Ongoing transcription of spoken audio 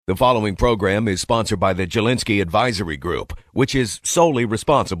The following program is sponsored by the Jelinski Advisory Group, which is solely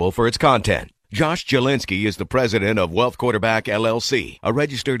responsible for its content. Josh Jelinski is the president of Wealth Quarterback, LLC, a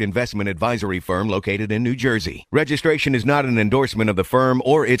registered investment advisory firm located in New Jersey. Registration is not an endorsement of the firm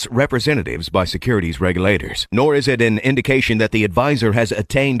or its representatives by securities regulators, nor is it an indication that the advisor has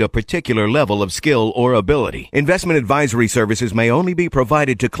attained a particular level of skill or ability. Investment advisory services may only be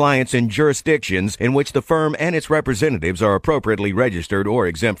provided to clients in jurisdictions in which the firm and its representatives are appropriately registered or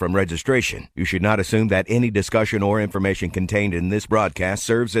exempt from registration. You should not assume that any discussion or information contained in this broadcast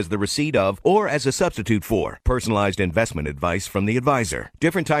serves as the receipt of or as a substitute for personalized investment advice from the advisor.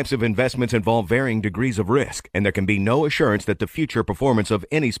 Different types of investments involve varying degrees of risk, and there can be no assurance that the future performance of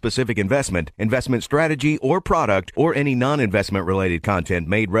any specific investment strategy, or product, or any non-investment related content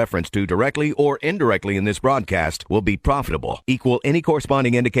made reference to directly or indirectly in this broadcast will be profitable, equal any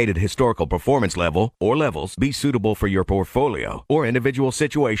corresponding indicated historical performance level or levels, be suitable for your portfolio or individual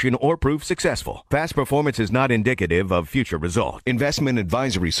situation, or prove successful. Past performance is not indicative of future results. Investment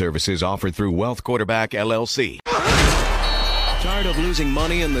advisory services offered through Wealth Quarterback, LLC. Tired of losing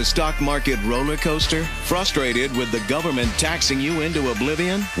money in the stock market roller coaster? Frustrated with the government taxing you into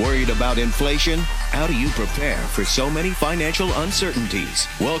oblivion? Worried about inflation? How do you prepare for so many financial uncertainties?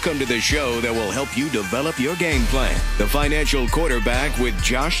 Welcome to the show that will help you develop your game plan. The Financial Quarterback with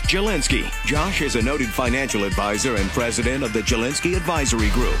Josh Jelinski. Josh is a noted financial advisor and president of the Jelinski Advisory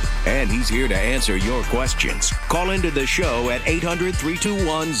Group, and he's here to answer your questions. Call into the show at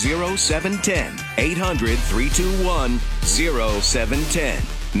 800-321-0710. 800-321-0710.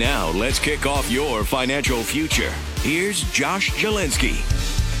 Now, let's kick off your financial future. Here's Josh Jelinski.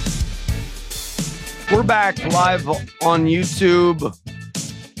 We're back live on YouTube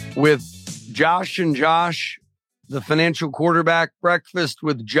with Josh and Josh, the Financial Quarterback Breakfast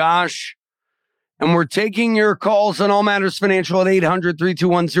with Josh. And we're taking your calls on all matters financial at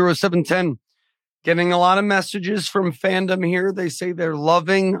 800-321-0710. Getting a lot of messages from fandom here. They say they're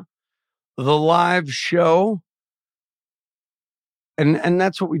loving the live show. And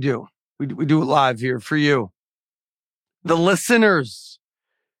that's what we do. We do it live here for you, the listeners.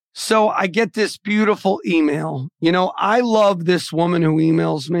 So I get this beautiful email. You know, I love this woman who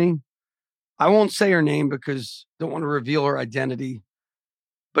emails me. I won't say her name because I don't want to reveal her identity.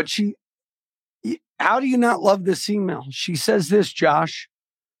 But how do you not love this email? She says this, Josh: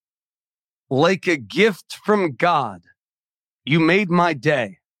 like a gift from God, you made my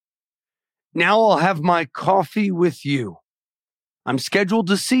day. Now I'll have my coffee with you. I'm scheduled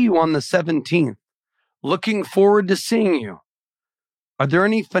to see you on the 17th. Looking forward to seeing you. Are there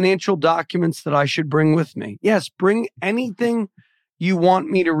any financial documents that I should bring with me? Yes, bring anything you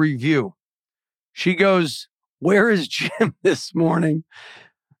want me to review. She goes, where is Jim this morning?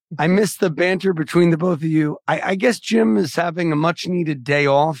 I missed the banter between the both of you. I guess Jim is having a much needed day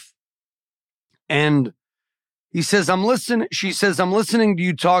off. And he says, she says, I'm listening to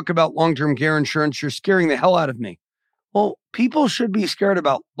you talk about long-term care insurance. You're scaring the hell out of me. Well, people should be scared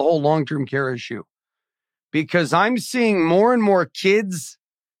about the whole long-term care issue, because I'm seeing more and more kids,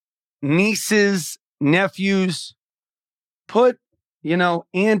 nieces, nephews put,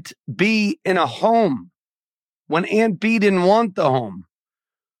 Aunt B in a home when Aunt B didn't want the home.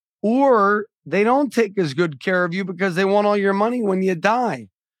 Or they don't take as good care of you because they want all your money when you die.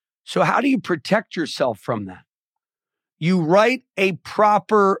 So how do you protect yourself from that? You write a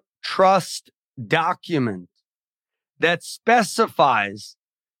proper trust document that specifies.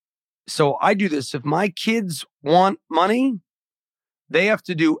 So I do this. If my kids want money, they have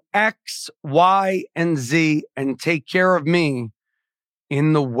to do X, Y, and Z and take care of me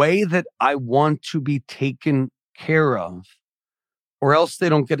in the way that I want to be taken care of, or else they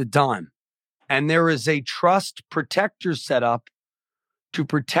don't get a dime. And there is a trust protector set up to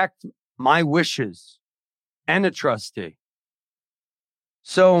protect my wishes and a trustee.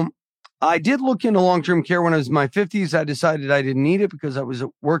 So I did look into long-term care when I was in my 50s. I decided I didn't need it because I was a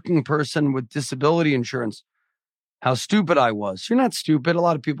working person with disability insurance. How stupid I was. You're not stupid. A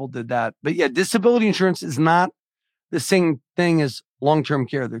lot of people did that. But yeah, disability insurance is not the same thing as long-term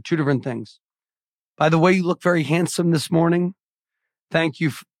care. They're two different things. By the way, you look very handsome this morning. Thank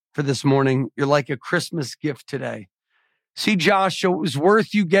you for this morning. You're like a Christmas gift today. See, Josh, so it was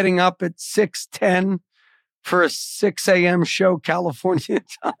worth you getting up at 6:10 for a 6 a.m. show, California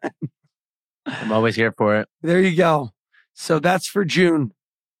time. I'm always here for it. There you go. So that's for June.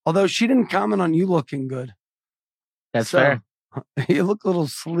 Although she didn't comment on you looking good. That's fair. You look a little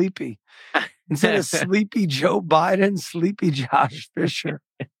sleepy. Instead of sleepy Joe Biden, sleepy Josh Fisher.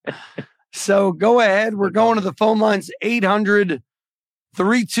 So go ahead. We're going to the phone lines.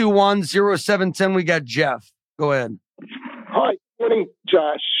 800-321-0710. We got Jeff. Go ahead. Hi. Morning,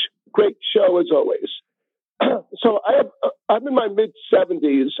 Josh. Great show as always. So I'm in my mid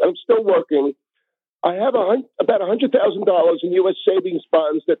 70s. I'm still working. I have about $100,000 in U.S. savings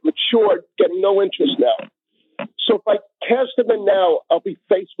bonds that matured, getting no interest now. So if I cash them in now, I'll be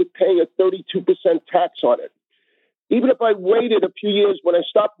faced with paying a 32% tax on it. Even if I waited a few years when I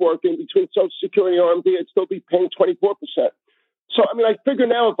stopped working between Social Security and RMD, I'd still be paying 24%. So, I figure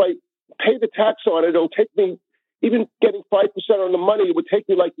now if I pay the tax on it, it'll take me, even getting 5% on the money, it would take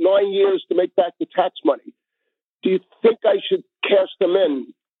me like 9 years to make back the tax money. Do you think I should cash them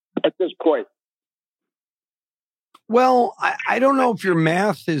in at this point? Well, I don't know if your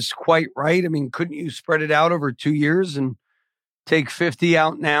math is quite right. Couldn't you spread it out over 2 years and take 50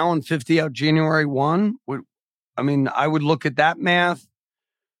 out now and 50 out January 1? I would look at that math.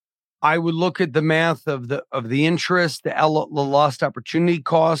 I would look at the math of the interest, the lost opportunity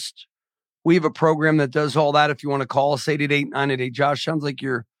cost. We have a program that does all that. If you want to call us, 888-988-JOSH. Sounds like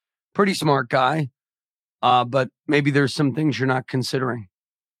you're a pretty smart guy, but maybe there's some things you're not considering.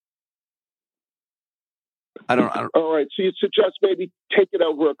 I don't. All right. So you suggest maybe take it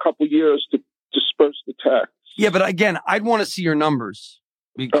over a couple years to disperse the tax. Yeah, but again, I'd want to see your numbers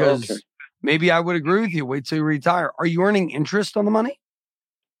because maybe I would agree with you. Wait till you retire. Are you earning interest on the money?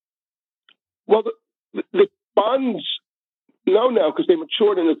 Well, the bonds, no, now because they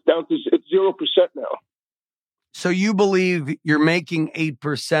matured and it's down to 0% now. So you believe you're making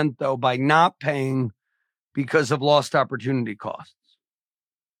 8% though by not paying because of lost opportunity costs?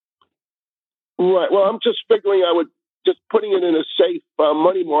 Right. Well, I'm just figuring I would just putting it in a safe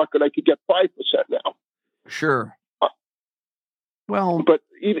money market. I could get 5% now. Sure. Well, but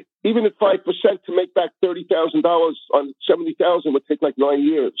even at 5% to make back $30,000 on $70,000 would take like 9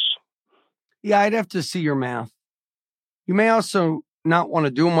 years. Yeah, I'd have to see your math. You may also not want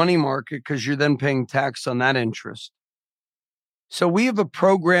to do a money market because you're then paying tax on that interest. So we have a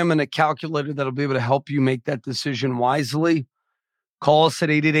program and a calculator that'll be able to help you make that decision wisely. Call us at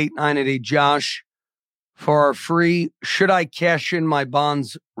 888-988-JOSH for our free Should I Cash In My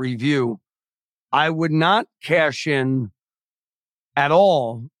Bonds review. I would not cash in at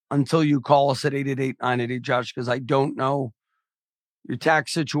all until you call us at 888-988-JOSH because I don't know your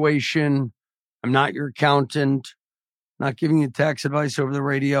tax situation. I'm not your accountant, not giving you tax advice over the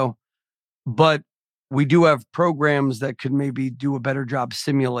radio, but we do have programs that could maybe do a better job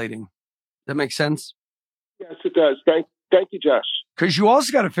simulating. Does that make sense? Yes, it does. Thank you, Josh. Because you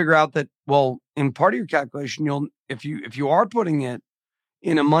also got to figure out that, well, in part of your calculation, if you are putting it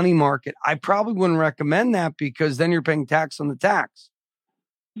in a money market, I probably wouldn't recommend that because then you're paying tax on the tax.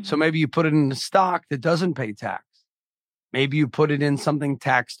 So maybe you put it in a stock that doesn't pay tax. Maybe you put it in something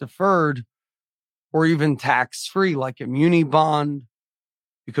tax deferred or even tax free, like a muni bond.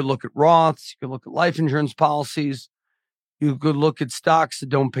 You could look at Roths. You could look at life insurance policies. You could look at stocks that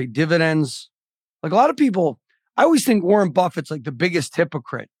don't pay dividends. Like a lot of people, I always think Warren Buffett's like the biggest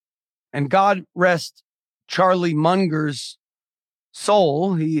hypocrite. And God rest Charlie Munger's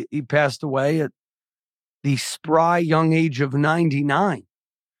soul. He passed away at the spry young age of 99.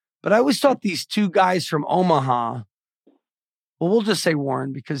 But I always thought these two guys from Omaha, well, we'll just say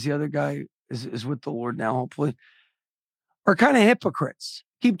Warren because the other guy is with the Lord now, hopefully, are kind of hypocrites.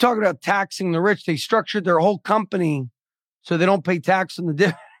 Keep talking about taxing the rich. They structured their whole company so they don't pay tax on the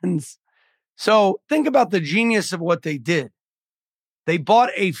dividends. So think about the genius of what they did. They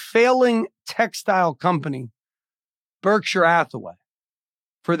bought a failing textile company, Berkshire Hathaway,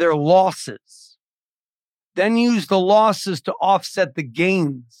 for their losses, then used the losses to offset the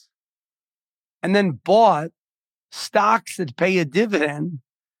gains, and then bought stocks that pay a dividend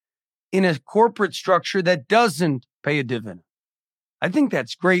in a corporate structure that doesn't pay a dividend. I think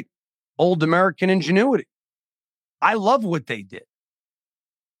that's great old American ingenuity. I love what they did.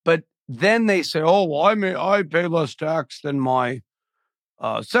 But then they say, oh, well, I pay less tax than my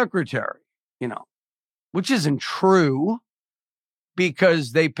secretary, which isn't true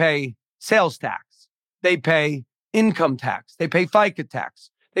because they pay sales tax. They pay income tax. They pay FICA tax.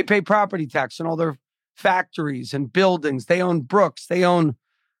 They pay property tax on all their factories and buildings. They own Brooks. They own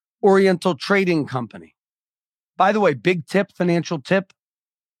Oriental Trading Company. By the way, big tip, financial tip.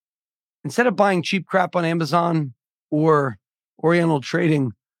 Instead of buying cheap crap on Amazon or Oriental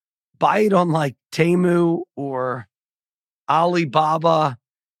Trading, buy it on like Temu or Alibaba,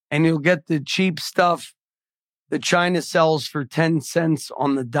 and you'll get the cheap stuff that China sells for 10 cents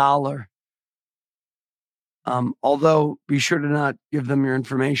on the dollar. Although be sure to not give them your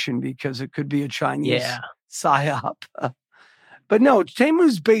information because it could be a Chinese psyop. But no,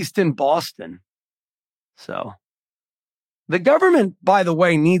 Temu's based in Boston. So the government, by the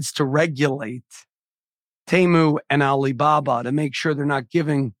way, needs to regulate Temu and Alibaba to make sure they're not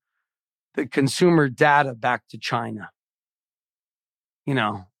giving the consumer data back to China.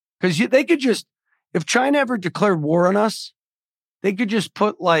 Because they could just, if China ever declared war on us, they could just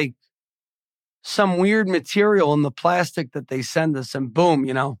put like some weird material in the plastic that they send us and boom,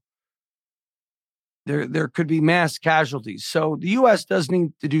 there could be mass casualties. So the U.S. does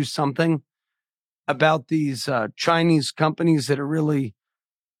need to do something about these Chinese companies that are really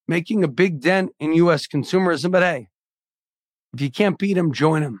making a big dent in U.S. consumerism. But hey, if you can't beat them,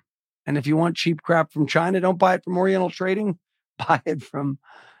 join them. And if you want cheap crap from China, don't buy it from Oriental Trading. Buy it from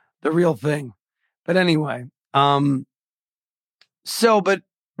the real thing. But anyway, but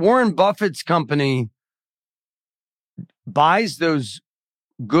Warren Buffett's company buys those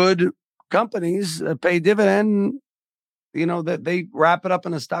good companies that pay dividend, that they wrap it up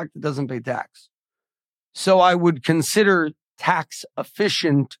in a stock that doesn't pay tax. So I would consider tax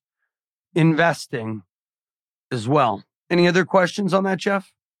efficient investing as well. Any other questions on that,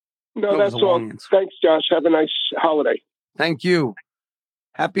 Jeff? No, that's all. Answer. Thanks, Josh. Have a nice holiday. Thank you.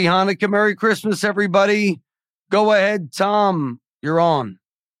 Happy Hanukkah. Merry Christmas, everybody. Go ahead, Tom. You're on.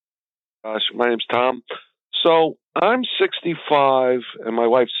 My name's Tom. So I'm 65 and my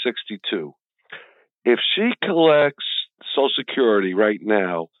wife's 62. If she collects Social Security right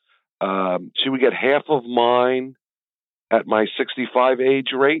now, she would get half of mine at my 65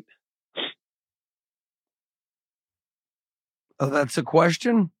 age rate? Oh, that's a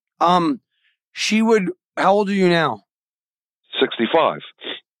question? She would, how old are you now? 65.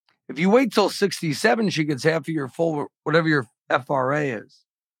 If you wait till 67, she gets half of your full, whatever your FRA is.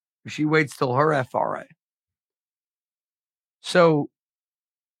 If she waits till her FRA. So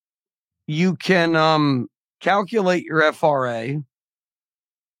you can calculate your FRA.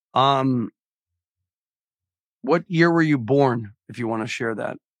 What year were you born? If you want to share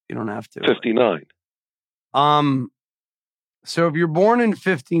that, you don't have to. 59. So if you're born in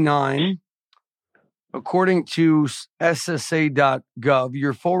 59, according to SSA.gov,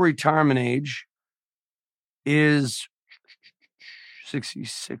 your full retirement age is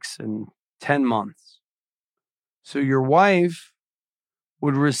 66 and 10 months. So your wife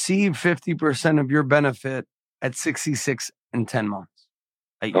would receive 50% of your benefit at 66 and 10 months.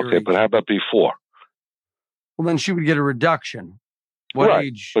 Okay, but how about before? Well, then she would get a reduction. What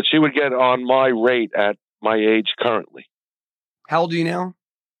age? But she would get on my rate at my age currently. How old are you now?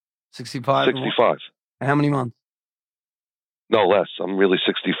 65? 65. And how many months? No, less. I'm really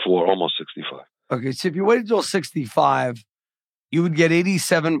 64, almost 65. Okay, so if you waited until 65, you would get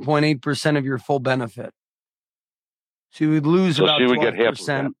 87.8% of your full benefit. So you would lose about she would 12%, get half of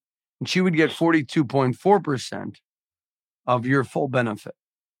that. And she would get 42.4% of your full benefit.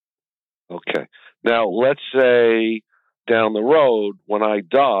 Okay. Now, let's say down the road when I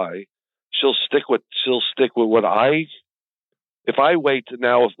die, she'll stick with what if I wait to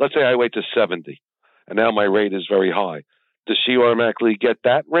now, let's say I wait to 70 and now my rate is very high. Does she automatically get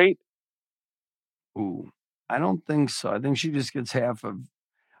that rate? Ooh, I don't think so. I think she just gets half of,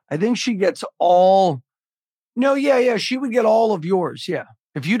 I think she gets all. No, yeah. She would get all of yours. Yeah.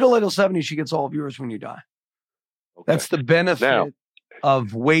 If you delay till 70, she gets all of yours when you die. Okay. That's the benefit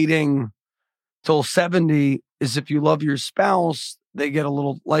of waiting till 70 is if you love your spouse, they get a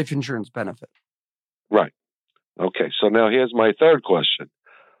little life insurance benefit. Right. Okay. So now here's my third question.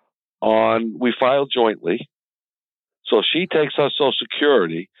 We filed jointly. So she takes our Social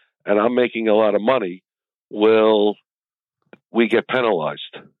Security and I'm making a lot of money. Will we get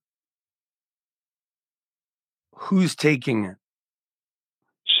penalized? Who's taking it?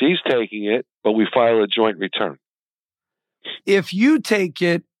 She's taking it, but we file a joint return. If you take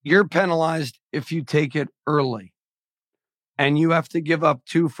it, you're penalized if you take it early. And you have to give up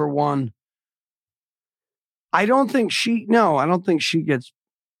 2 for 1. I don't think she gets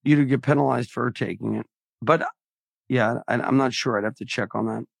you to get penalized for her taking it. But yeah, I'm not sure. I'd have to check on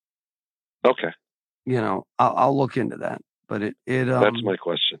that. Okay. I'll look into that. But it that's my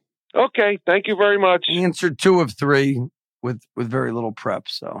question. Okay, thank you very much. Answered 2 of 3 with very little prep.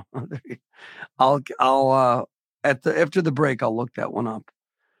 So I'll after the break I'll look that one up.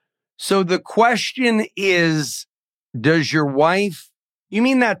 So the question is, does your wife? You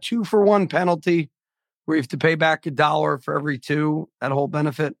mean that 2 for 1 penalty where you have to pay back $1 for every 2? That whole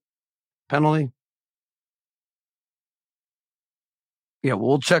benefit penalty. Yeah,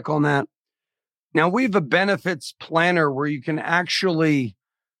 we'll check on that. Now we have a benefits planner where you can actually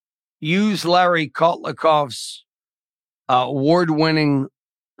use Larry Kotlikoff's award-winning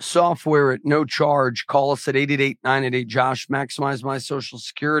software at no charge. Call us at 888-988-JOSH. Maximize my Social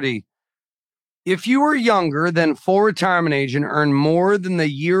Security. If you are younger than full retirement age and earn more than the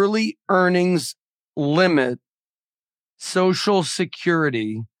yearly earnings limit Social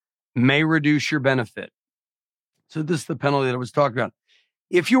Security may reduce your benefit. So this is the penalty that I was talking about.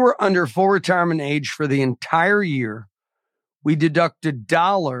 If you were under full retirement age for the entire year, we deduct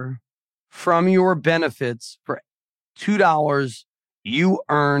 $1 from your benefits for $2 you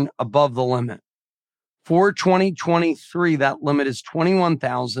earn above the limit. For 2023, that limit is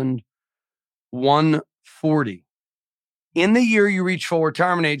 $21,140. In the year you reach full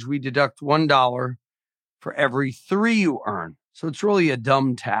retirement age, we deduct $1 for every $3 you earn. So it's really a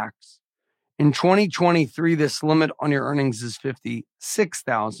dumb tax. In 2023, this limit on your earnings is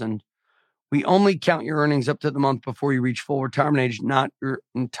 $56,000. We only count your earnings up to the month before you reach full retirement age, not your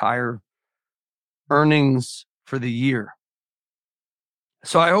entire earnings for the year.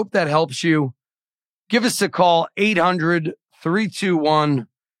 So I hope that helps you. Give us a call,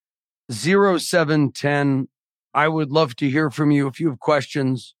 800-321-0710. I would love to hear from you if you have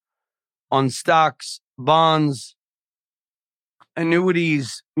questions on stocks, bonds,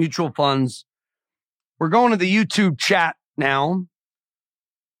 annuities, mutual funds. We're going to the YouTube chat now.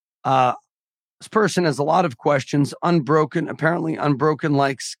 This person has a lot of questions. Apparently Unbroken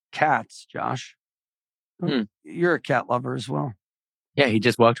likes cats, Josh. You're a cat lover as well. Yeah, he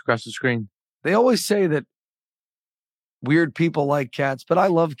just walked across the screen. They always say that weird people like cats, but I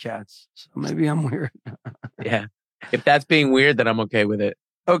love cats. So maybe I'm weird. Yeah. If that's being weird, then I'm okay with it.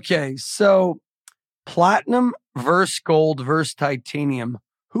 Okay, so platinum versus gold versus titanium.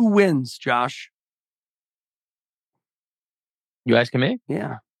 Who wins, Josh? You asking me?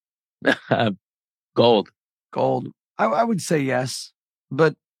 Yeah. Gold. Gold. I would say yes,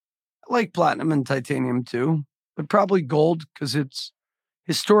 but I like platinum and titanium too, but probably gold because it's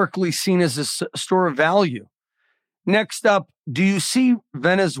historically seen as a store of value. Next up, do you see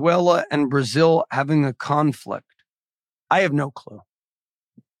Venezuela and Brazil having a conflict? I have no clue.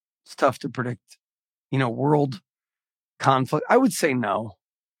 It's tough to predict, world conflict. I would say no.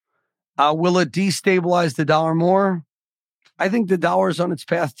 Will it destabilize the dollar more? I think the dollar is on its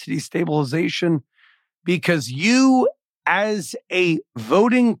path to destabilization because you, as a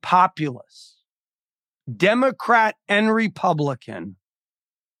voting populace, Democrat and Republican,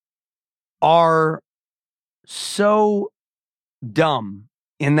 are so dumb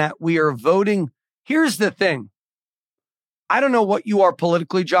in that we are voting. Here's the thing. I don't know what you are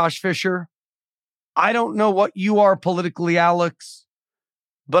politically, Josh Fisher. I don't know what you are politically, Alex.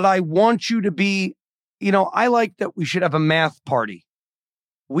 But I want you to be, I like that we should have a math party.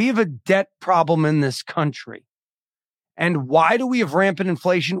 We have a debt problem in this country. And why do we have rampant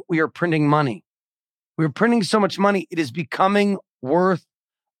inflation? We are printing money. We're printing so much money, it is becoming worth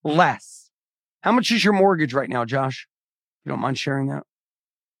less. How much is your mortgage right now, Josh? If you don't mind sharing that.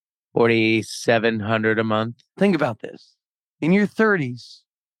 $4,700 a month. Think about this. In your 30s,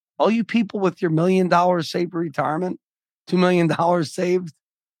 all you people with your $1 million saved for retirement, $2 million saved,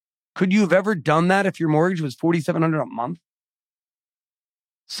 could you have ever done that if your mortgage was $4,700 a month?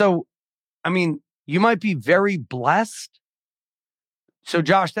 So, you might be very blessed. So,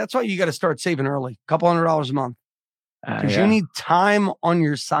 Josh, that's why you got to start saving early, a couple $100 a month. Because you need time on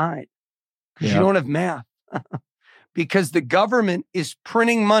your side. Because you don't have math. Because the government is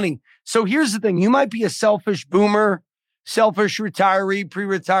printing money. So here's the thing. You might be a selfish boomer, selfish retiree,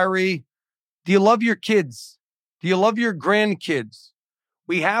 pre-retiree. Do you love your kids? Do you love your grandkids?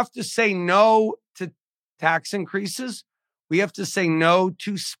 We have to say no to tax increases. We have to say no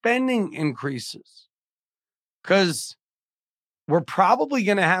to spending increases. Because we're probably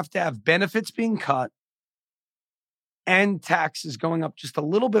going to have benefits being cut and taxes going up just a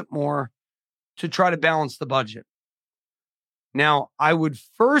little bit more to try to balance the budget. Now, I would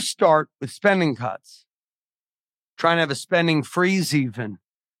first start with spending cuts, trying to have a spending freeze even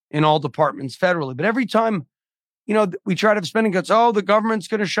in all departments federally. But every time, we try to have spending cuts, the government's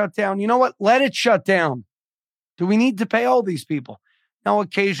going to shut down. You know what? Let it shut down. Do we need to pay all these people? Now,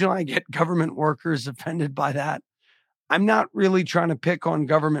 occasionally I get government workers offended by that. I'm not really trying to pick on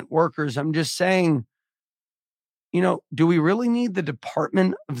government workers. I'm just saying, do we really need the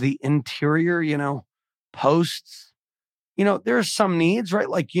Department of the Interior, posts? There are some needs, right?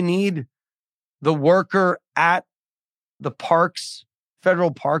 Like you need the worker at the parks,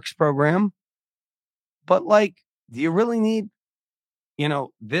 federal parks program. But do you really need,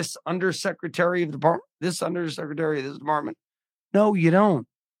 this undersecretary of the department, this undersecretary of this department? No, you don't.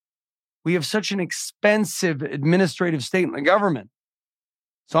 We have such an expensive administrative state in the government.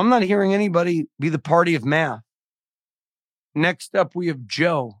 So I'm not hearing anybody be the party of math. Next up, we have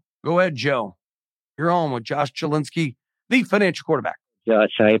Joe. Go ahead, Joe. You're on with Josh Jelinski, the financial quarterback.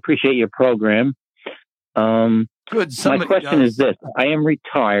 Josh, I appreciate your program. Good. My question is this. I am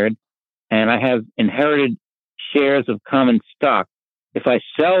retired and I have inherited shares of common stock. If I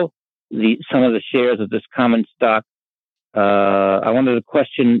sell some of the shares of this common stock, I wanted to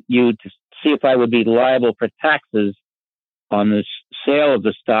question you to see if I would be liable for taxes on this sale of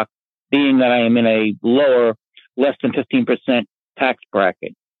the stock, being that I am in a lower, less than 15% tax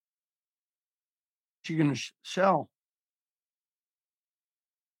bracket. You're going to sell.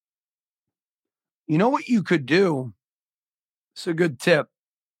 You know what you could do? It's a good tip.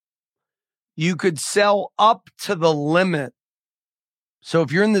 You could sell up to the limit. So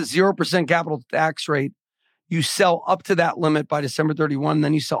if you're in the 0% capital tax rate, you sell up to that limit by December 31,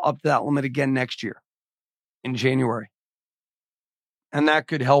 then you sell up to that limit again next year in January. And that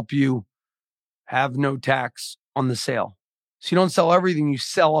could help you have no tax on the sale. So you don't sell everything, you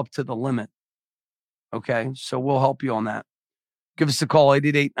sell up to the limit. Okay, so we'll help you on that. Give us a call,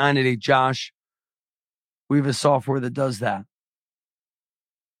 888-988-JOSH. We have a software that does that.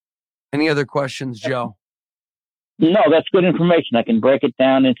 Any other questions, Joe? No, that's good information. I can break it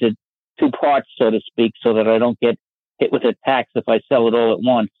down into two parts, so to speak, so that I don't get hit with a tax if I sell it all at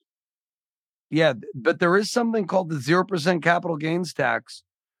once. Yeah, but there is something called the 0% capital gains tax,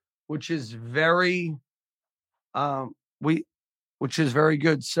 which is very, which is very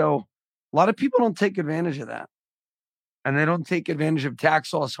good. So a lot of people don't take advantage of that, and they don't take advantage of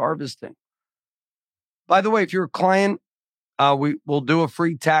tax loss harvesting. By the way, if you're a client, we'll do a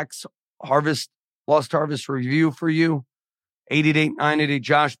free tax loss harvest review for you.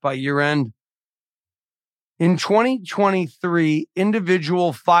 888-988-JOSH by year end. In 2023,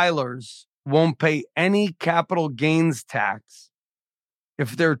 individual filers won't pay any capital gains tax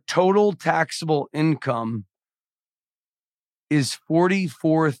if their total taxable income is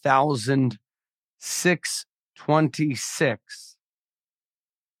 $44,626,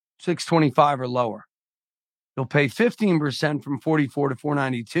 $625 or lower. You'll pay 15% from 44 to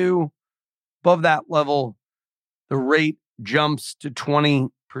 492. Above that level, the rate jumps to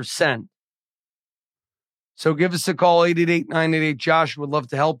 20%. So give us a call, 888-988-JOSH. Would love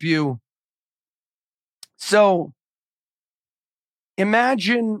to help you. So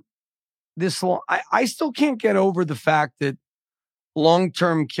imagine this. I still can't get over the fact that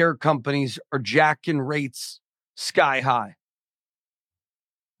long-term care companies are jacking rates sky high.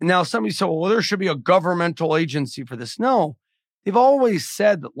 Now, somebody said, well, there should be a governmental agency for this. No, they've always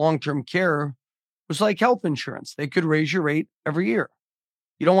said that long-term care was like health insurance. They could raise your rate every year.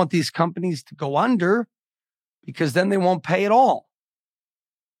 You don't want these companies to go under because then they won't pay at all.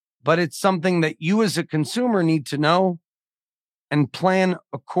 But it's something that you as a consumer need to know and plan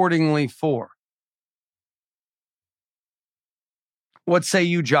accordingly for. What say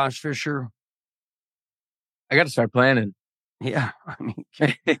you, Josh Fisher? I got to start planning. Yeah, I mean,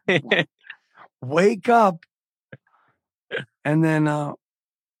 wake up, and then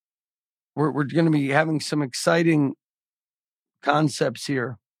we're going to be having some exciting concepts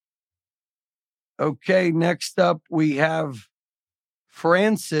here. Okay, next up we have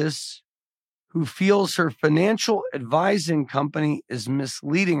Frances, who feels her financial advising company is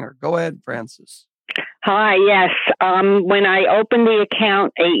misleading her. Go ahead, Frances. Hi, yes. When I opened the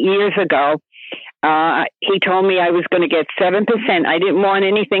account 8 years ago, he told me I was going to get 7%. I didn't want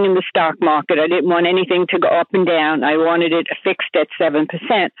anything in the stock market. I didn't want anything to go up and down. I wanted it fixed at 7%.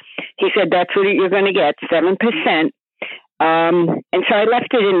 He said, that's what you're going to get, 7%. And so I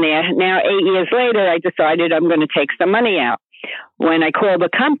left it in there. Now, 8 years later, I decided I'm going to take some money out. When I called the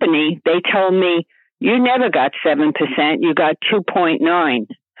company, they told me, you never got 7%, you got 2.9.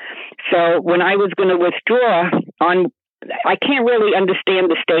 So when I was going to withdraw I can't really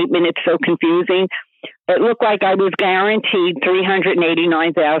understand the statement. It's so confusing. It looked like I was guaranteed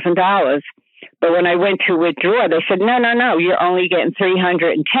 $389,000. But when I went to withdraw, they said, no, you're only getting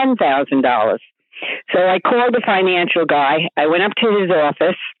 $310,000. So I called the financial guy. I went up to his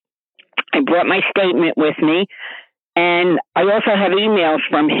office. I brought my statement with me. And I also have emails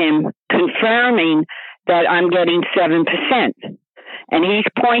from him confirming that I'm getting 7%. And he's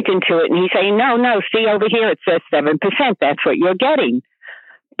pointing to it and he's saying, no, see over here, it says 7%. That's what you're getting.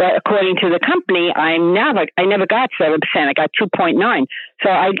 But according to the company, I never got 7%. I got 2.9. So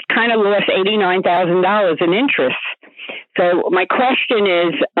I kind of lost $89,000 in interest. So my question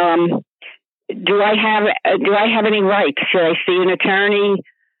is, do I have any rights? Should I see an attorney?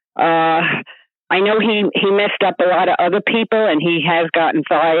 I know he messed up a lot of other people and he has gotten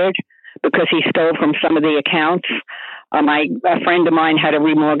fired because he stole from some of the accounts. A friend of mine had to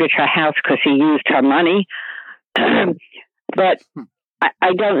remortgage her house because he used her money. But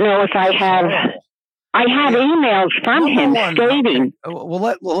I don't know if I have emails from him stating.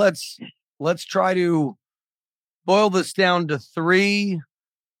 Well, let's try to boil this down to three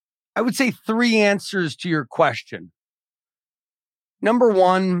I would say 3 answers to your question. Number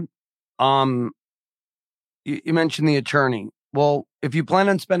one, you mentioned the attorney. Well, if you plan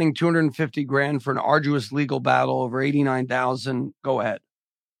on spending $250,000 for an arduous legal battle over $89,000, go ahead.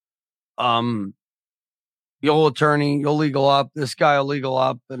 You'll attorney, you'll legal up. This guy will legal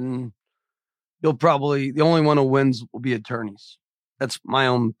up, and you'll probably the only one who wins will be attorneys. That's my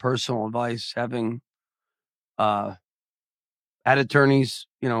own personal advice. Having had attorneys,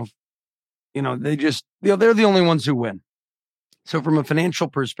 they just they're the only ones who win. So from a financial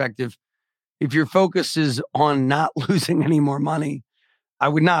perspective, if your focus is on not losing any more money, I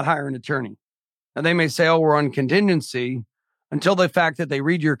would not hire an attorney. Now, they may say, oh, we're on contingency, until the fact that they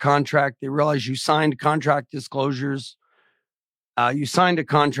read your contract, they realize you signed contract disclosures. You signed a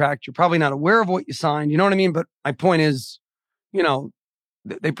contract. You're probably not aware of what you signed. You know what I mean? But my point is,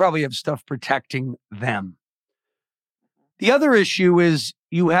 they probably have stuff protecting them. The other issue is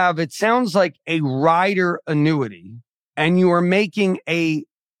you have, it sounds like a rider annuity, and you are making a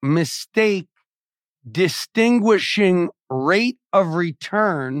mistake distinguishing rate of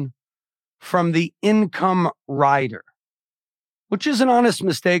return from the income rider, which is an honest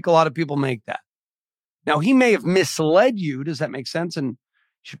mistake. A lot of people make that. Now, he may have misled you. Does that make sense? And you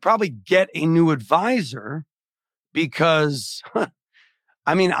should probably get a new advisor because,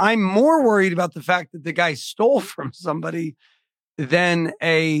 I'm more worried about the fact that the guy stole from somebody than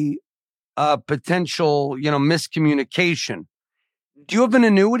a potential, miscommunication. Do you have an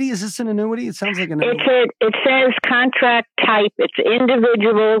annuity? Is this an annuity? It sounds like an annuity. It says contract type. It's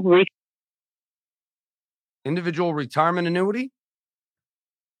individual retirement annuity?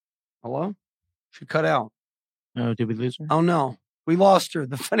 Hello? She cut out. Oh, did we lose her? Oh, no. We lost her.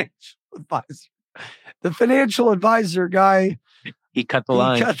 The financial advisor. The financial advisor guy. He cut the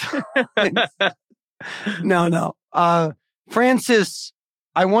line. No. Francis,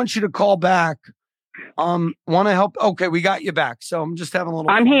 I want you to call back. Want to help? Okay, we got you back. So I'm just having a little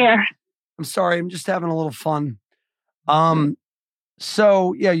I'm fun. here. I'm sorry. I'm just having a little fun.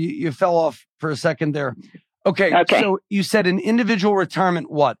 So yeah, you fell off for a second there. Okay. So you said an individual retirement,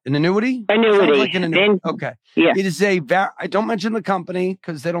 what? An annuity? Annuity. Sounds like an annuity. Okay. Yeah. It is I don't mention the company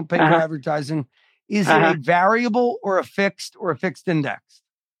because they don't pay for advertising. Is it a variable or a fixed index?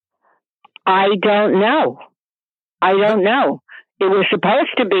 I don't know. It was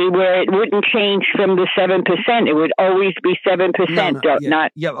supposed to be where it wouldn't change from the 7%. It would always be 7%.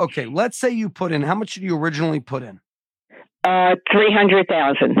 Yeah. Okay. Let's say you put in, how much did you originally put in?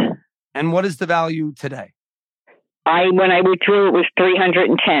 $300,000. And what is the value today? When I withdrew, it was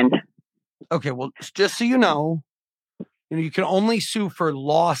 $310,000. Okay. Well, just so you know, you can only sue for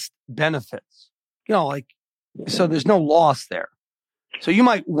lost benefits. So there's no loss there. So you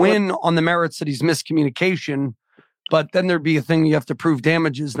might win on the merits that he's miscommunication, but then there'd be a thing you have to prove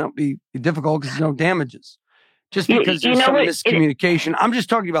damages, and that would be difficult because there's no damages. Just because there's some miscommunication. I'm just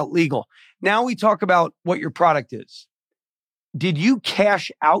talking about legal. Now we talk about what your product is. Did you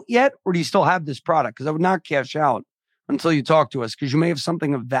cash out yet, or do you still have this product? Because I would not cash out until you talk to us, because you may have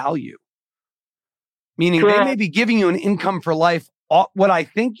something of value. Meaning they may be giving you an income for life. What I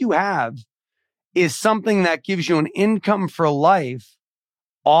think you have is something that gives you an income for life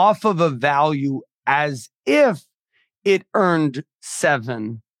off of a value as if it earned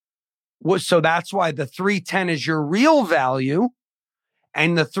 7. So that's why the 310 is your real value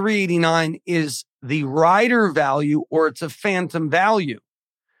and the 389 is the rider value, or it's a phantom value.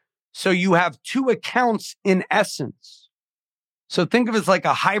 So you have 2 accounts in essence. So think of it as like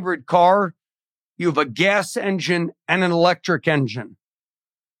a hybrid car. You have a gas engine and an electric engine.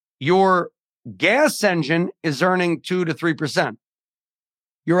 Your gas engine is earning 2 to 3%.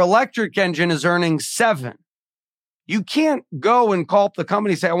 Your electric engine is earning 7. You can't go and call up the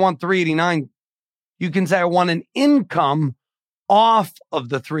company and say, I want 389. You can say, I want an income off of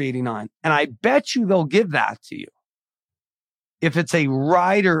the 389. And I bet you they'll give that to you if it's a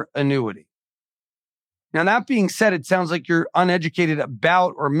rider annuity. Now, that being said, it sounds like you're uneducated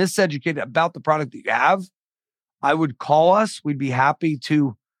about or miseducated about the product that you have. I would call us. We'd be happy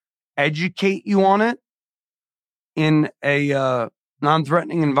to educate you on it in a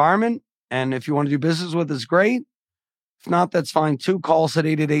non-threatening environment. And if you want to do business with us, great. If not, that's fine too. Call us at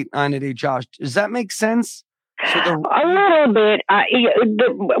 888-988-JOSH. Does that make sense? A little bit.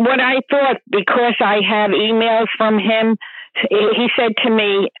 What I thought, because I have emails from him, he said to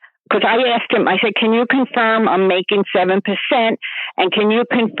me, because I asked him, I said, can you confirm I'm making 7%? And can you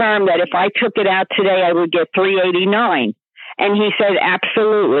confirm that if I took it out today, I would get $389? And he said,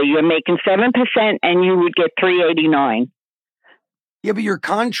 absolutely. You're making 7% and you would get $389. Yeah, but your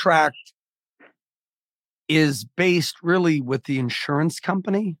contract is based really with the insurance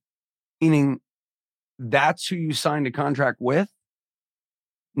company. meaning that's who you signed a contract with,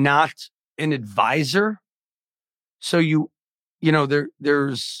 not an advisor. So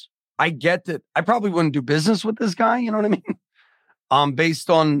there's, I get that I probably wouldn't do business with this guy, you know what I mean? Based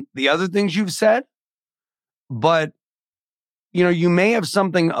on the other things you've said, but you may have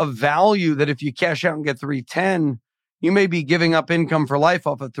something of value that if you cash out and get 310, you may be giving up income for life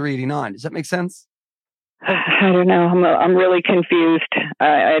off of 389. Does that make sense? I don't know. I'm really confused.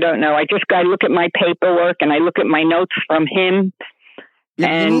 I don't know. I look at my paperwork and I look at my notes from him. You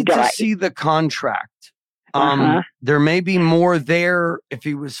need to see the contract. There may be more there if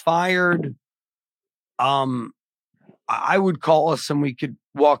he was fired. I would call us and we could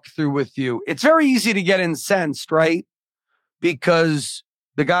walk through with you. It's very easy to get incensed, right? Because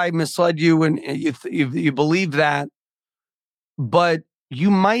the guy misled you and you believe that. But you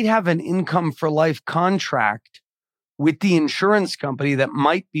might have an income for life contract with the insurance company that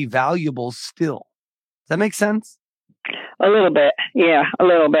might be valuable still. Does that make sense? A little bit. Yeah, a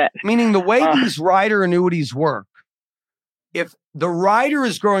little bit. Meaning the way these rider annuities work, if the rider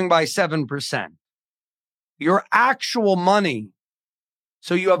is growing by 7%, your actual money,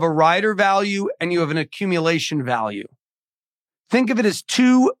 so you have a rider value and you have an accumulation value. Think of it as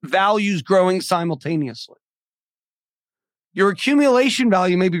two values growing simultaneously. Your accumulation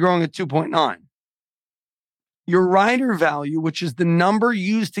value may be growing at 2.9. Your rider value, which is the number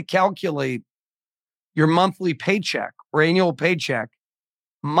used to calculate your monthly paycheck or annual paycheck,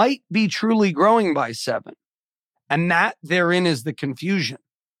 might be truly growing by 7. And that therein is the confusion.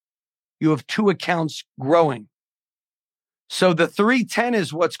 You have two accounts growing. So the 310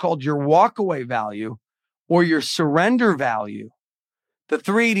 is what's called your walkaway value or your surrender value. The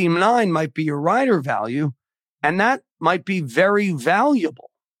 389 might be your rider value, and that might be very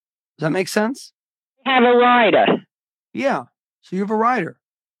valuable. Does that make sense? I have a rider. Yeah. So you have a rider.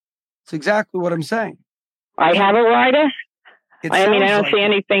 That's exactly what I'm saying. I have a rider? I don't see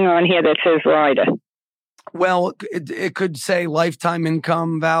anything on here that says rider. Well, it could say lifetime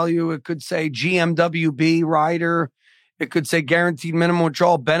income value. It could say GMWB rider. It could say guaranteed minimum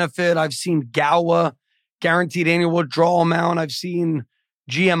withdrawal benefit. I've seen GAWA, guaranteed annual withdrawal amount. I've seen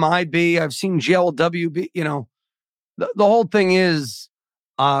GMIB. I've seen GLWB. The whole thing is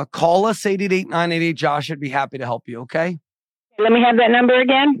call us 888-988-JOSH. I'd be happy to help you. Okay. Let me have that number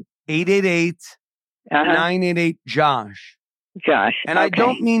again. 888-988-JOSH. Josh. And okay. I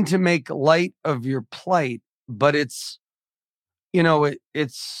don't mean to make light of your plight, but it's,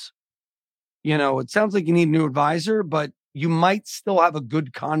 it sounds like you need a new advisor, but you might still have a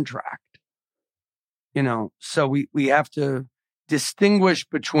good contract. So we have to distinguish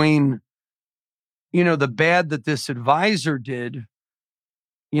between, the bad that this advisor did,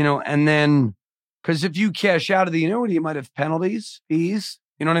 and then, because if you cash out of the annuity, you might have penalties, fees.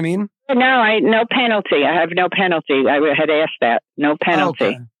 You know what I mean? No, no penalty. I have no penalty. I had asked that. No penalty.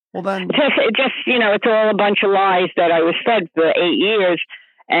 Okay. Well then, it's all a bunch of lies that I was fed for 8 years,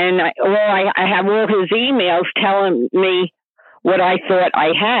 and I have all his emails telling me what I thought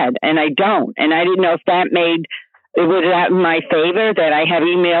I had, and I don't. And I didn't know if that was that in my favor that I have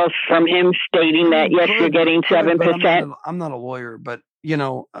emails from him stating that yes, you're getting 7%. I'm not a lawyer, but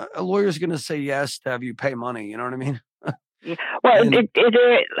a lawyer's going to say yes to have you pay money. You know what I mean? Well,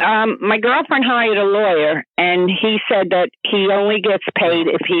 my girlfriend hired a lawyer, and he said that he only gets paid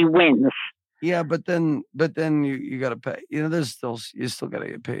if he wins. Yeah, but then you got to pay. You still got to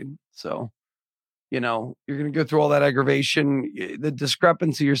get paid. So, you're going to go through all that aggravation. The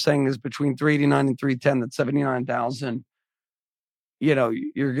discrepancy you're saying is between 389 and 310. That's 79,000.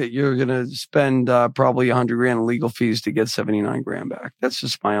 You're going to spend probably $100,000 in legal fees to get 79,000 back. That's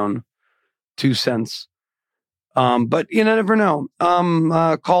just my own 2 cents. But you never know.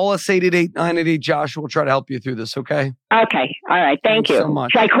 Call us 888-988-JOSH. We'll try to help you through this. Okay. Okay. All right. Thank you so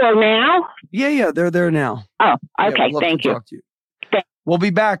much. Should I call now? Yeah. They're there now. Oh, okay. Thank you. Talk to you. We'll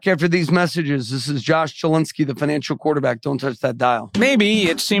be back after these messages. This is Josh Chilinsky, the financial quarterback. Don't touch that dial. Maybe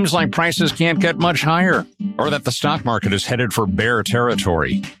it seems like prices can't get much higher, or that the stock market is headed for bear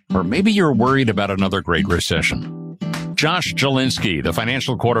territory, or maybe you're worried about another great recession. Josh Chilinsky, the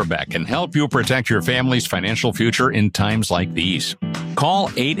financial quarterback, can help you protect your family's financial future in times like these. Call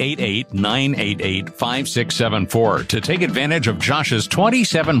 888-988-5674 to take advantage of Josh's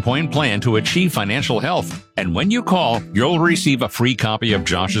 27-point plan to achieve financial health. And when you call, you'll receive a free copy of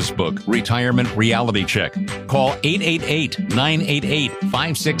Josh's book, Retirement Reality Check. Call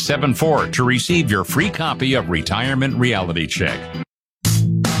 888-988-5674 to receive your free copy of Retirement Reality Check.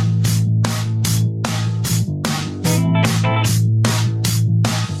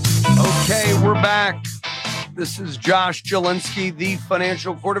 Okay, we're back. This is Josh Jelinski, the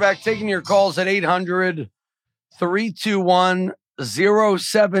financial quarterback, taking your calls at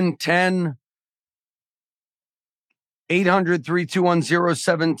 800-321-0710.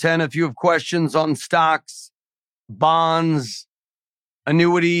 800-321-0710. If you have questions on stocks, bonds,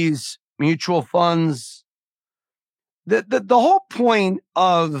 annuities, mutual funds, the whole point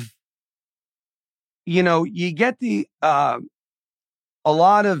of, you get a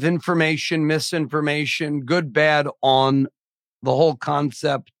lot of information, misinformation, good, bad on the whole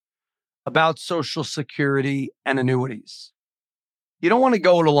concept about Social Security and annuities. You don't want to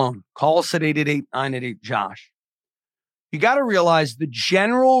go it alone. Call us at 888-988-JOSH. You got to realize the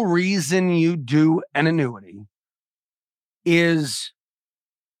general reason you do an annuity is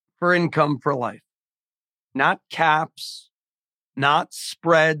for income for life, not caps, not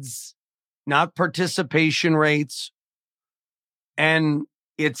spreads, not participation rates. And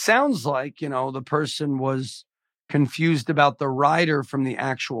it sounds like, the person was confused about the rider from the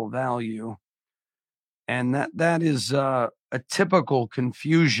actual value. And that is a typical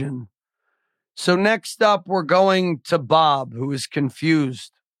confusion. So next up, we're going to Bob, who is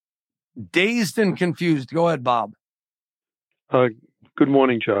confused, dazed and confused. Go ahead, Bob. Good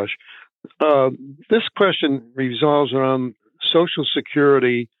morning, Josh. This question revolves around Social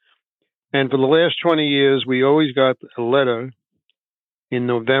Security. And for the last 20 years, we always got a letter in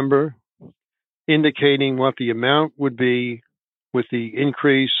November indicating what the amount would be with the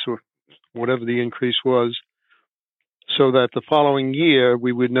increase or whatever the increase was, so that the following year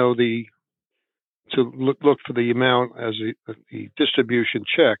we would know to look for the amount as the distribution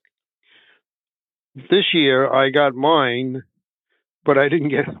check. This year I got mine, but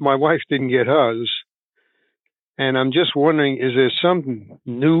my wife didn't get hers. And I'm just wondering, is there some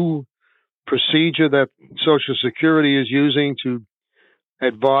new procedure that Social Security is using to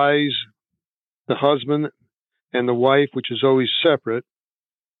advise the husband and the wife, which is always separate?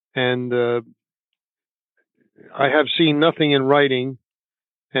 And I have seen nothing in writing,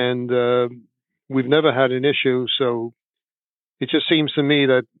 and we've never had an issue. So it just seems to me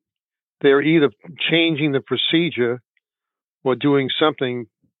that they're either changing the procedure or doing something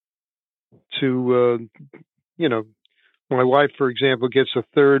to, my wife, for example, gets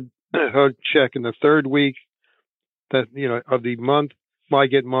her check in the third week of the month. I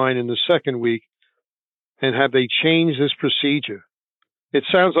get mine in the second week. And have they changed this procedure? It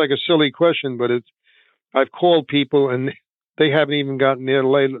sounds like a silly question, but I've called people and they haven't even gotten their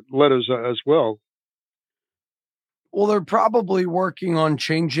letters as well. Well, they're probably working on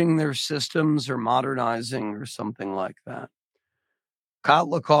changing their systems or modernizing or something like that.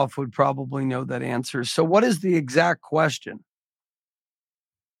 Kotlikoff would probably know that answer. So what is the exact question?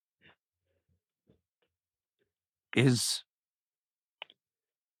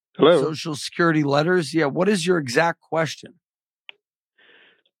 Hello? Social Security letters? Yeah, what is your exact question?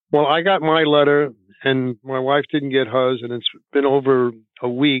 Well, I got my letter and my wife didn't get hers, and it's been over a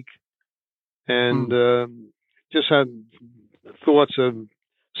week. And just had thoughts of,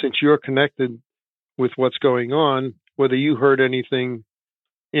 since you're connected with what's going on, whether you heard anything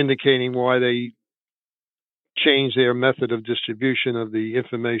indicating why they changed their method of distribution of the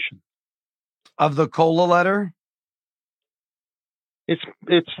information. Of the COLA letter? It's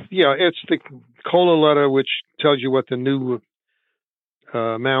the COLA letter, which tells you what the new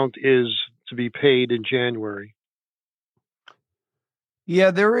amount is to be paid in January.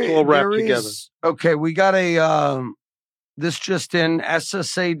 Yeah, there is. It's all wrapped together. Okay, we got this just in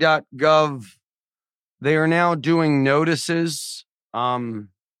SSA.gov. They are now doing notices. Why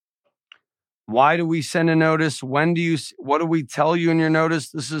do we send a notice? What do we tell you in your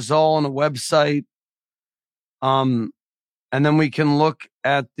notice? This is all on a website. And then we can look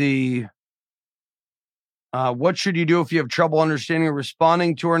at the, what should you do if you have trouble understanding or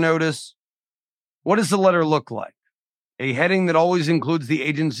responding to our notice? What does the letter look like? A heading that always includes the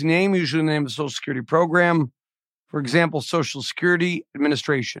agent's name, usually the name of the Social Security program. For example, Social Security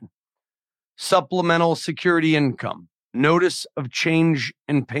Administration, supplemental security income, notice of change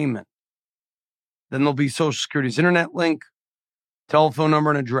in payment. Then there'll be Social Security's internet link, telephone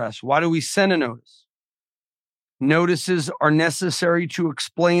number, and address. Why do we send a notice? Notices are necessary to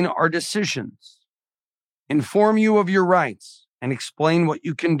explain our decisions, inform you of your rights, and explain what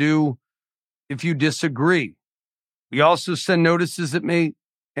you can do if you disagree. We also send notices that may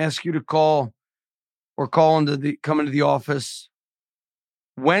ask you to call or come into the office.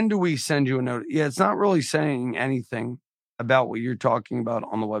 When do we send you a notice? Yeah, it's not really saying anything about what you're talking about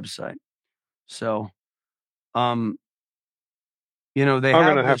on the website. So, I'm going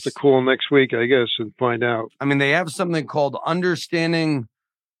to have to call next week, I guess, and find out. I mean, they have something called Understanding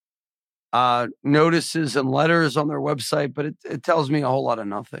notices and letters on their website, but it tells me a whole lot of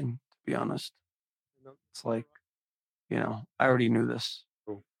nothing, to be honest. It's like, I already knew this.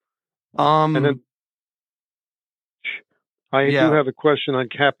 And then I do have a question on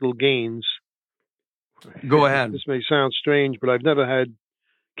capital gains. Go ahead. This may sound strange, but I've never had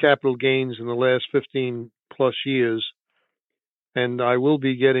capital gains in the last 15 plus years. And I will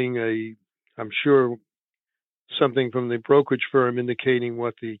be getting I'm sure, something from the brokerage firm indicating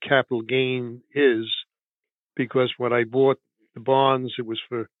what the capital gain is, because when I bought the bonds, it was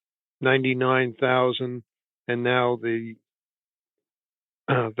for $99,000, and now the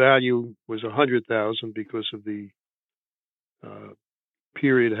value was $100,000 because of the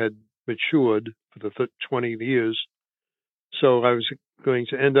period had matured for the 20 years. So I was going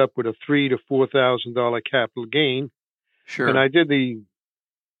to end up with a $3,000 to $4,000 capital gain. Sure. And I did the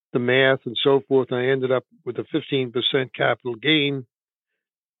math and so forth, and I ended up with a 15% capital gain.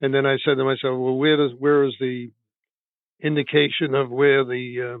 And then I said to myself, well, where is the indication of where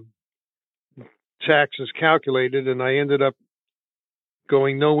the tax is calculated? And I ended up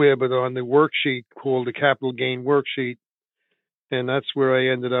going nowhere but on the worksheet called the capital gain worksheet. And that's where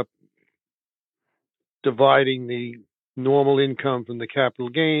I ended up dividing the normal income from the capital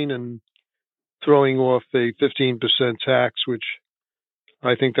gain and throwing off a 15% tax, which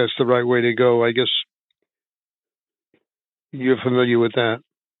I think that's the right way to go. I guess you're familiar with that.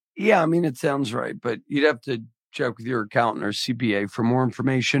 Yeah, I mean, it sounds right, but you'd have to check with your accountant or CPA for more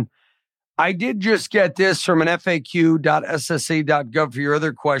information. I did just get this from an FAQ.ssa.gov for your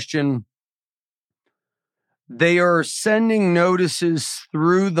other question. They are sending notices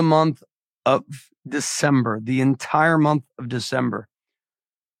through the month of December, the entire month of December.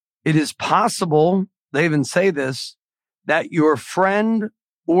 It is possible, they even say this, that your friend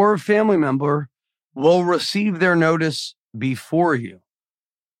or family member will receive their notice before you.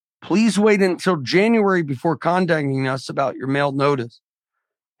 Please wait until January before contacting us about your mailed notice.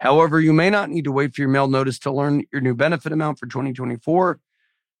 However, you may not need to wait for your mailed notice to learn your new benefit amount for 2024.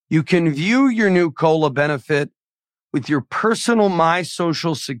 You can view your new COLA benefit with your personal My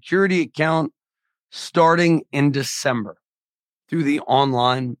Social Security account starting in December through the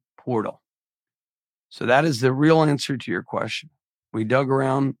online portal. So that is the real answer to your question. We dug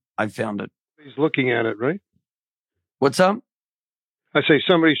around. I found it. He's looking at it, right? What's up? I say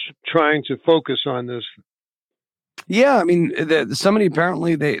somebody's trying to focus on this. Yeah, I mean, somebody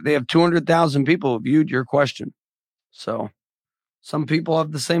apparently, they have 200,000 people who viewed your question. So some people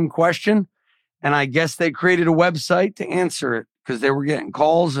have the same question, and I guess they created a website to answer it because they were getting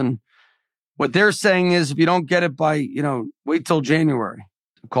calls. And what they're saying is if you don't get it by, wait till January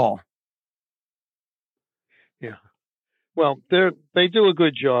to call. Yeah. Well, they do a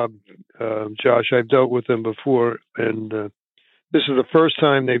good job, Josh. I've dealt with them before, and this is the first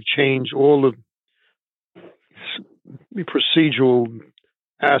time they've changed all of the procedural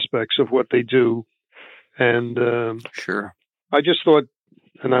aspects of what they do. And sure, I just thought,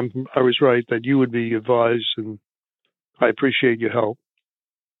 and I was right, that you would be advised, and I appreciate your help.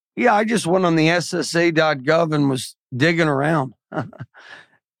 Yeah, I just went on the SSA.gov and was digging around.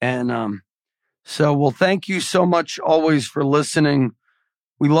 And well, thank you so much always for listening.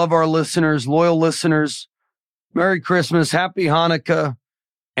 We love our listeners, loyal listeners. Merry Christmas, Happy Hanukkah,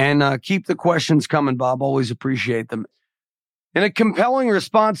 and keep the questions coming, Bob. Always appreciate them. In a compelling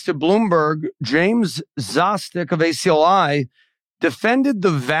response to Bloomberg, James Zostic of ACLI defended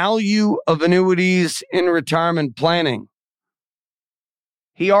the value of annuities in retirement planning.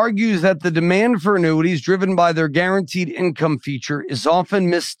 He argues that the demand for annuities driven by their guaranteed income feature is often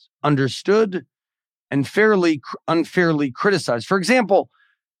misunderstood and unfairly criticized. For example,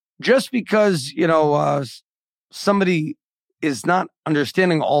 just because, somebody is not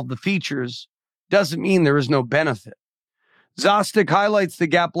understanding all the features doesn't mean there is no benefit. Zostic highlights the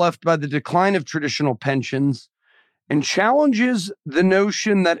gap left by the decline of traditional pensions and challenges the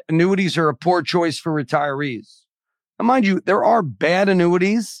notion that annuities are a poor choice for retirees. Now, mind you, there are bad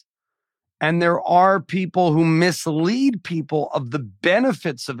annuities and there are people who mislead people of the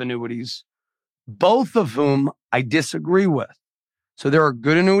benefits of annuities, both of whom I disagree with. So there are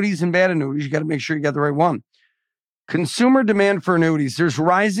good annuities and bad annuities. You got to make sure you got the right one. Consumer demand for annuities. There's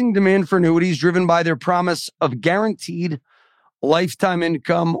rising demand for annuities driven by their promise of guaranteed lifetime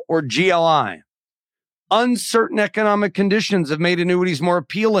income, or GLI. Uncertain economic conditions have made annuities more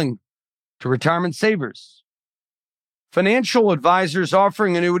appealing to retirement savers. Financial advisors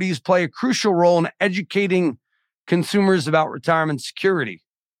offering annuities play a crucial role in educating consumers about retirement security.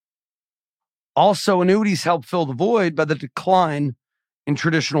 Also, annuities help fill the void by the decline in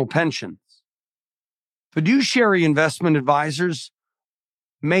traditional pensions. Fiduciary investment advisors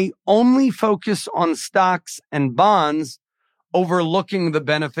may only focus on stocks and bonds, overlooking the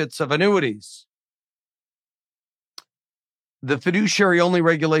benefits of annuities. The fiduciary-only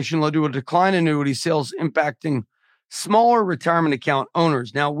regulation led to a decline in annuity sales, impacting smaller retirement account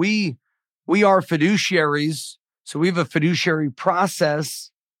owners. Now, we are fiduciaries, so we have a fiduciary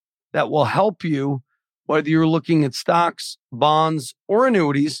process that will help you, whether you're looking at stocks, bonds, or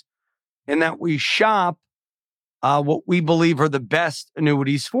annuities, and that we shop what we believe are the best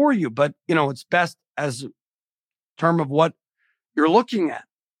annuities for you. But, it's best as a term of what you're looking at.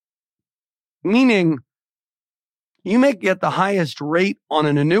 Meaning, you may get the highest rate on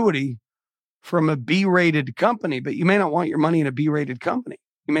an annuity from a B-rated company, but you may not want your money in a B-rated company.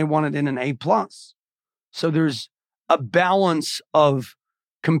 You may want it in an A+. So there's a balance of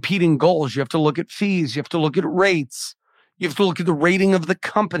competing goals. You have to look at fees. You have to look at rates. You have to look at the rating of the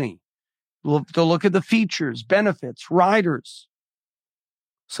company. You have to look at the features, benefits, riders.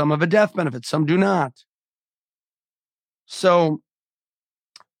 Some have a death benefit, some do not. So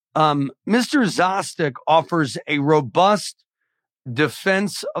Mr. Zostic offers a robust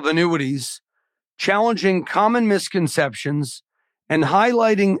defense of annuities, challenging common misconceptions and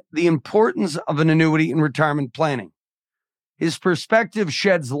highlighting the importance of an annuity in retirement planning. His perspective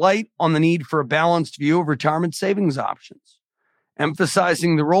sheds light on the need for a balanced view of retirement savings options,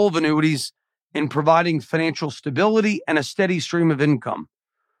 emphasizing the role of annuities in providing financial stability and a steady stream of income.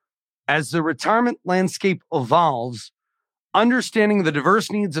 As the retirement landscape evolves, understanding the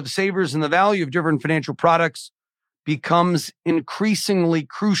diverse needs of savers and the value of different financial products becomes increasingly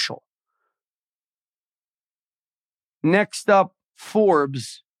crucial. Next up,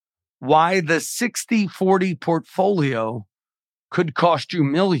 Forbes, why the 60-40 portfolio could cost you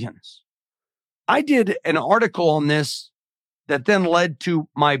millions. I did an article on this that then led to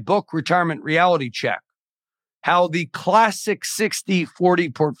my book, Retirement Reality Check, how the classic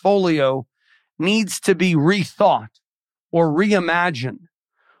 60-40 portfolio needs to be rethought or reimagined.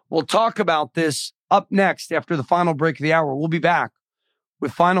 We'll talk about this up next after the final break of the hour. We'll be back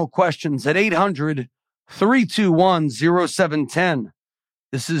with final questions at 800-321-0710.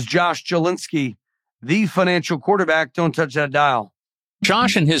 This is Josh Jelinski, the financial quarterback. Don't touch that dial.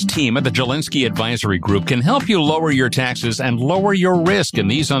 Josh and his team at the Jelinski Advisory Group can help you lower your taxes and lower your risk in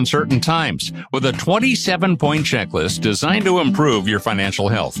these uncertain times with a 27-point checklist designed to improve your financial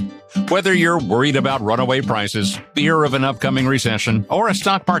health. Whether you're worried about runaway prices, fear of an upcoming recession, or a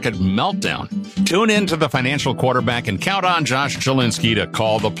stock market meltdown, tune in to the Financial Quarterback and count on Josh Jelinski to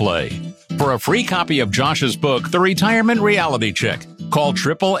call the play. For a free copy of Josh's book, The Retirement Reality Check, call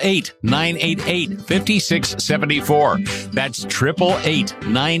 888-988-5674. That's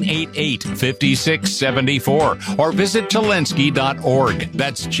 888-988-5674. Or visit Jelinski.org.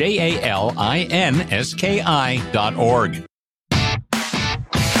 That's JALINSKI.org.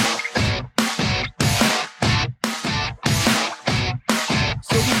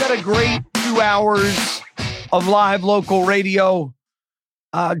 So we've got a great 2 hours of live local radio.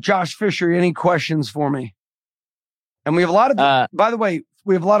 Josh Fisher, any questions for me? And we have a lot of, by the way,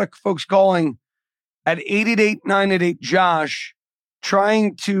 we have a lot of folks calling at 888-988-JOSH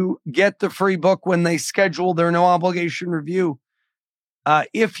trying to get the free book when they schedule their no obligation review.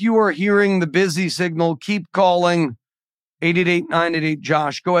 If you are hearing the busy signal, keep calling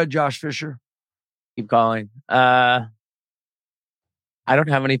 888-988-JOSH. Go ahead, Josh Fisher. Keep calling. I don't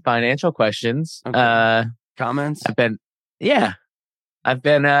have any financial questions. Okay. Comments?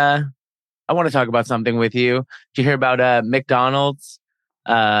 I want to talk about something with you. Did you hear about McDonald's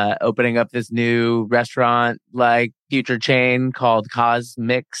opening up this new restaurant like future chain called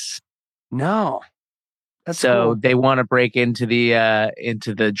Cosmix? No. That's so cool. They want to break into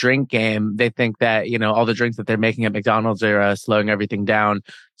the drink game. They think that, all the drinks that they're making at McDonald's are slowing everything down.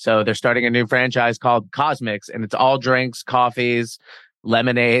 So they're starting a new franchise called Cosmix, and it's all drinks, coffees,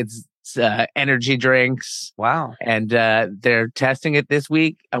 lemonades, energy drinks. Wow. And they're testing it this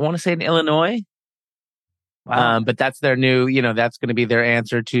week. I want to say in Illinois. Wow. But that's their new, that's going to be their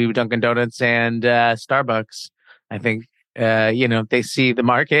answer to Dunkin' Donuts and Starbucks. I think, they see the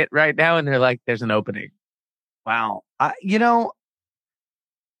market right now and they're like, there's an opening. Wow. I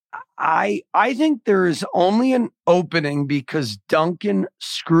think there is only an opening because Dunkin'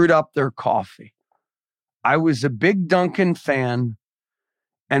 screwed up their coffee. I was a big Dunkin' fan.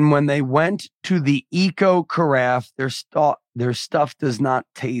 And when they went to the Eco Carafe, their stuff does not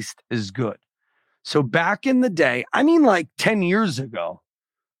taste as good. So back in the day, I mean like 10 years ago,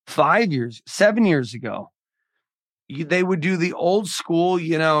 5 years, 7 years ago, they would do the old school,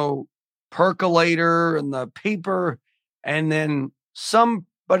 percolator and the paper. And then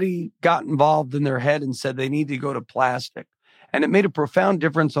somebody got involved in their head and said they need to go to plastic. And it made a profound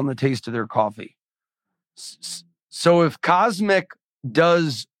difference on the taste of their coffee. So if Cosmic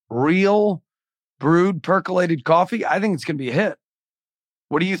does real brewed percolated coffee, I think it's going to be a hit.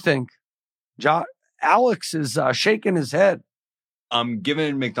 What do you think? Alex is shaking his head.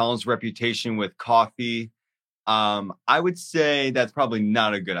 Given McDonald's reputation with coffee, I would say that's probably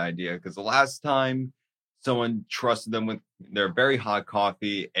not a good idea, because the last time someone trusted them with their very hot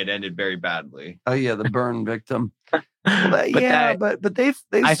coffee, it ended very badly. Oh yeah, the burn victim. But they've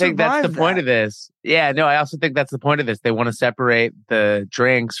I think that's the point that. of this. Yeah, no, I also think that's the point of this. They want to separate the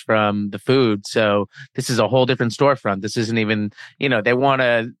drinks from the food. So this is a whole different storefront. This isn't even, they want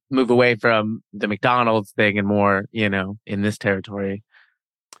to move away from the McDonald's thing and more, in this territory.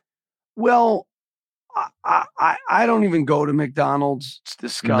 Well, I don't even go to McDonald's. It's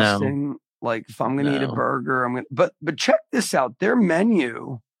disgusting. No. Like if I'm going to eat a burger, I'm going to, but check this out. Their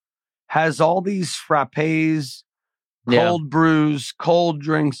menu has all these frappes, cold brews, cold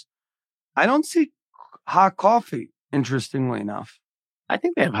drinks. I don't see hot coffee, interestingly enough. I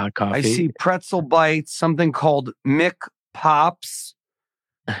think they have hot coffee. I see pretzel bites, something called Mick Pops.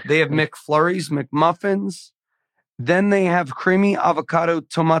 They have McFlurries, McMuffins. Then they have creamy avocado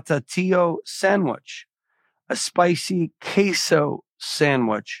tomatillo sandwich, a spicy queso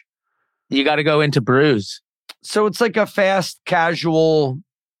sandwich. You got to go into brews. So it's like a fast casual.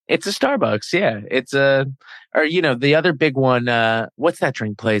 It's a Starbucks, yeah. It's the other big one. What's that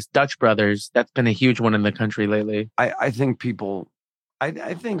drink place? Dutch Brothers. That's been a huge one in the country lately. I think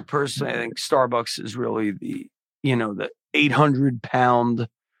I think personally, I think Starbucks is really the 800-pound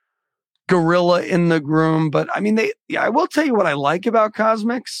gorilla in the room. But I mean, I will tell you what I like about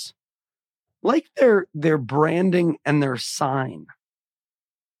Cosmics, like their branding and their sign.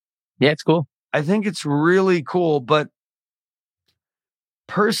 Yeah, it's cool. I think it's really cool. But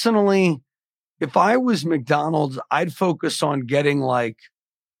personally, if I was McDonald's, I'd focus on getting like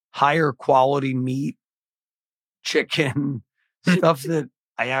higher quality meat, chicken, stuff that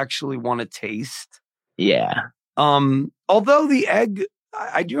I actually want to taste. Yeah. Although the egg,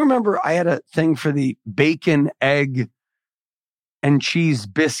 I do remember I had a thing for the bacon, egg, and cheese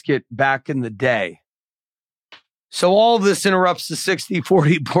biscuit back in the day. So all of this interrupts the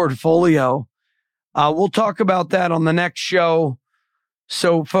 60-40 portfolio. We'll talk about that on the next show.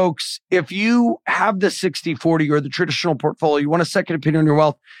 So folks, if you have the 60-40 or the traditional portfolio, you want a second opinion on your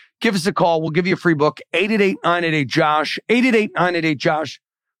wealth, give us a call. We'll give you a free book, 888-988-JOSH, 888-988-JOSH.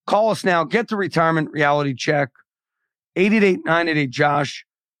 Call us now. Get the retirement reality check, 888-988-JOSH,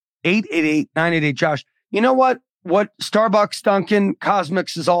 888-988-JOSH. You know what Starbucks, Dunkin',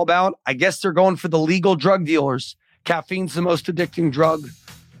 Cosmics is all about? I guess they're going for the legal drug dealers. Caffeine's the most addicting drug.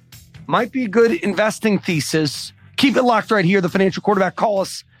 Might be a good investing thesis. Keep it locked right here. The Financial Quarterback. Call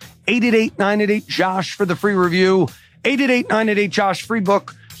us, 888-988-JOSH for the free review. 888-988-JOSH, free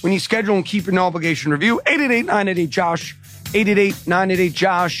book. When you schedule and keep your no obligation review, 888-988-JOSH,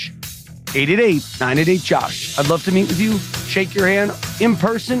 888-988-JOSH, 888-988-JOSH. I'd love to meet with you, shake your hand in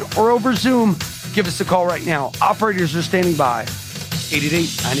person or over Zoom. Give us a call right now. Operators are standing by.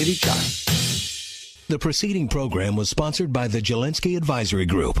 888-988-JOSH. The preceding program was sponsored by the Jelensky Advisory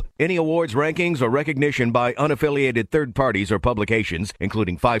Group. Any awards, rankings, or recognition by unaffiliated third parties or publications,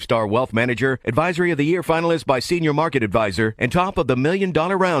 including 5-Star Wealth Manager, Advisory of the Year finalist by Senior Market Advisor, and top of the $1 Million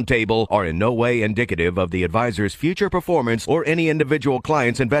Roundtable, are in no way indicative of the advisor's future performance or any individual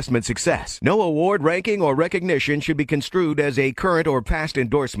client's investment success. No award, ranking, or recognition should be construed as a current or past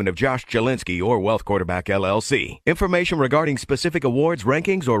endorsement of Josh Jelensky or Wealth Quarterback LLC. Information regarding specific awards,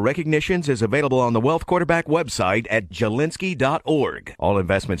 rankings, or recognitions is available on the Wealth Quarterback website at jelensky.org. All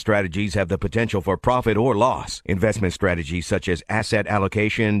investment strategies have the potential for profit or loss. Investment strategies such as asset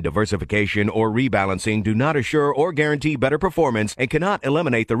allocation, diversification, or rebalancing do not assure or guarantee better performance and cannot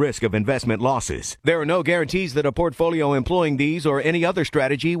eliminate the risk of investment losses. There are no guarantees that a portfolio employing these or any other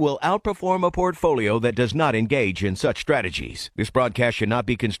strategy will outperform a portfolio that does not engage in such strategies. This broadcast should not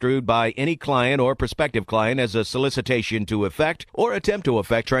be construed by any client or prospective client as a solicitation to effect or attempt to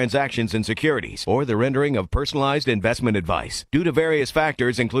effect transactions in securities or the rendering of personalized investment advice. Due to various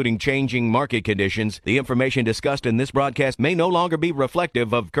factors, including changing market conditions, the information discussed in this broadcast may no longer be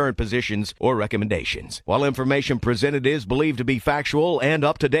reflective of current positions or recommendations. While information presented is believed to be factual and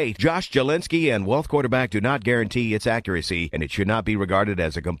up to date, Josh Jelensky and Wealth Quarterback do not guarantee its accuracy, and it should not be regarded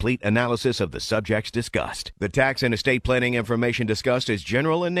as a complete analysis of the subjects discussed. The tax and estate planning information discussed is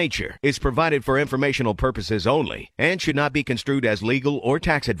general in nature, is provided for informational purposes only, and should not be construed as legal or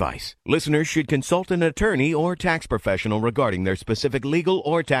tax advice. Listeners should consult an attorney or tax professional regarding their specific legal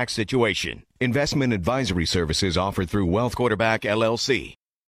or tax situation. Investment advisory services offered through Wealth Quarterback LLC.